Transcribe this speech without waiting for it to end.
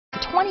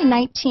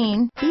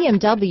2019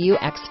 BMW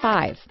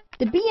X5.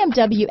 The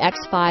BMW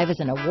X5 is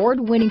an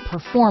award-winning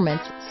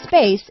performance,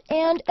 space,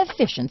 and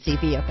efficiency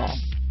vehicle.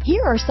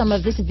 Here are some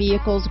of this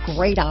vehicle's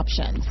great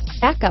options: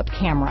 backup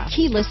camera,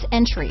 keyless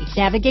entry,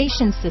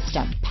 navigation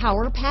system,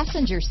 power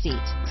passenger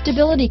seat,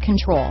 stability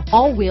control,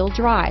 all-wheel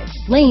drive,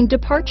 lane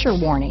departure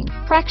warning,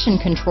 traction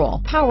control,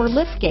 power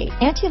liftgate,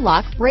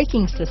 anti-lock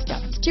braking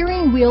system,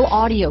 steering wheel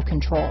audio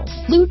controls,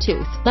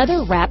 Bluetooth,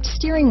 leather-wrapped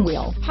steering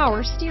wheel,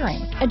 power steering,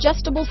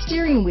 adjustable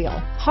steering wheel,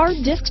 hard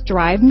disk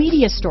drive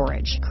media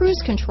storage,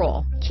 cruise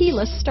control,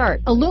 keyless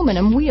start,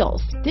 aluminum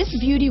wheels. This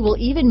beauty will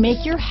even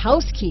make your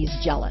house keys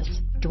jealous.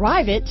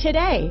 Drive it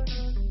today.